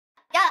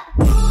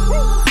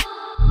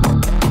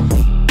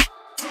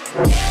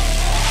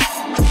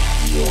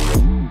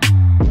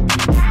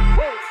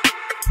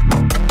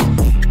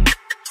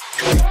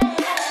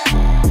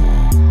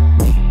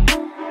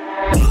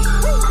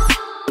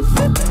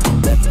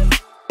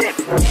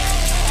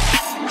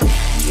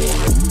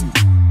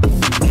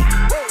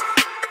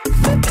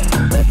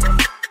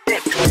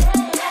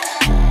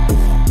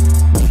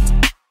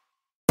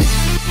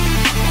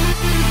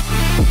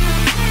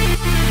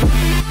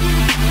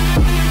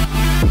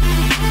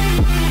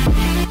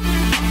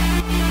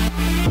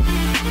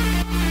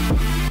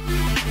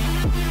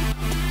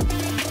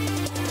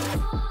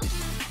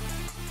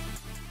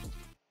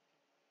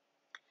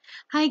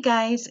Hi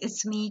guys,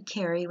 it's me,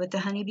 Carrie, with the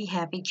Honeybee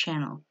Happy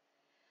channel.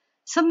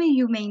 Some of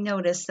you may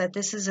notice that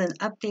this is an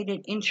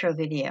updated intro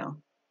video.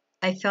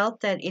 I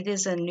felt that it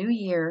is a new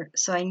year,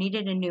 so I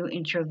needed a new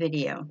intro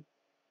video.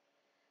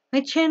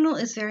 My channel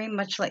is very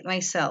much like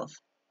myself,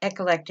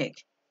 eclectic,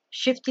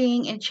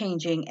 shifting and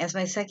changing as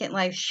my second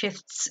life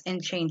shifts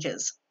and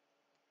changes.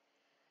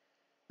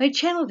 My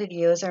channel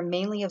videos are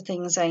mainly of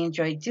things I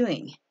enjoy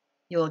doing.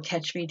 You will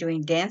catch me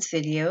doing dance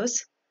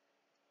videos,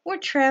 or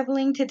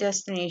traveling to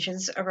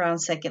destinations around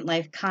Second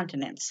Life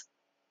continents.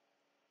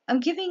 I'm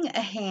giving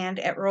a hand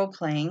at role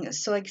playing,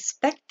 so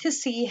expect to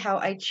see how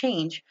I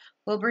change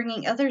while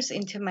bringing others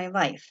into my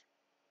life.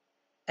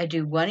 I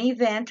do one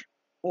event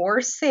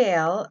or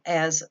sale,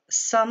 as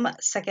some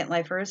Second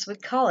Lifers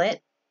would call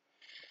it.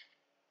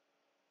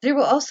 There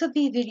will also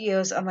be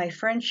videos of my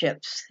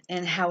friendships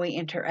and how we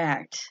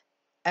interact.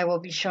 I will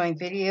be showing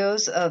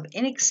videos of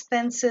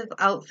inexpensive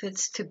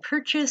outfits to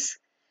purchase,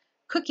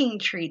 cooking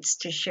treats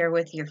to share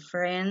with your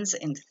friends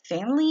and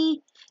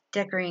family,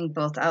 decorating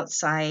both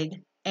outside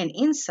and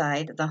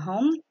inside the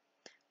home,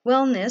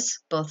 wellness,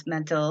 both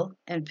mental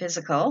and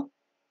physical,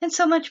 and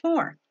so much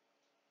more.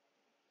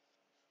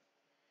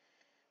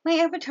 My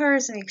avatar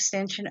is an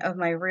extension of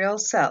my real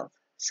self,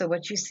 so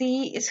what you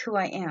see is who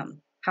I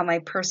am, how my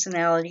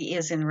personality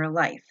is in real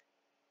life.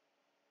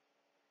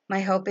 My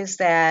hope is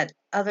that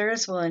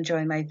others will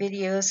enjoy my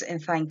videos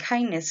and find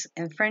kindness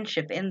and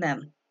friendship in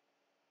them.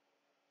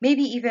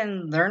 Maybe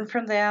even learn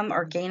from them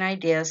or gain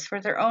ideas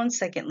for their own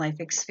Second Life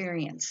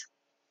experience.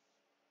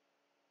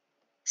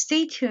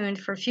 Stay tuned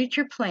for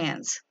future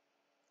plans.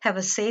 Have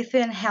a safe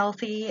and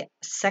healthy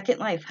Second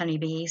Life,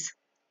 honeybees.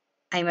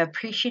 I'm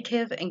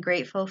appreciative and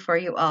grateful for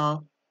you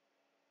all.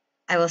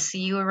 I will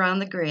see you around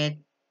the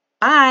grid.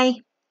 Bye!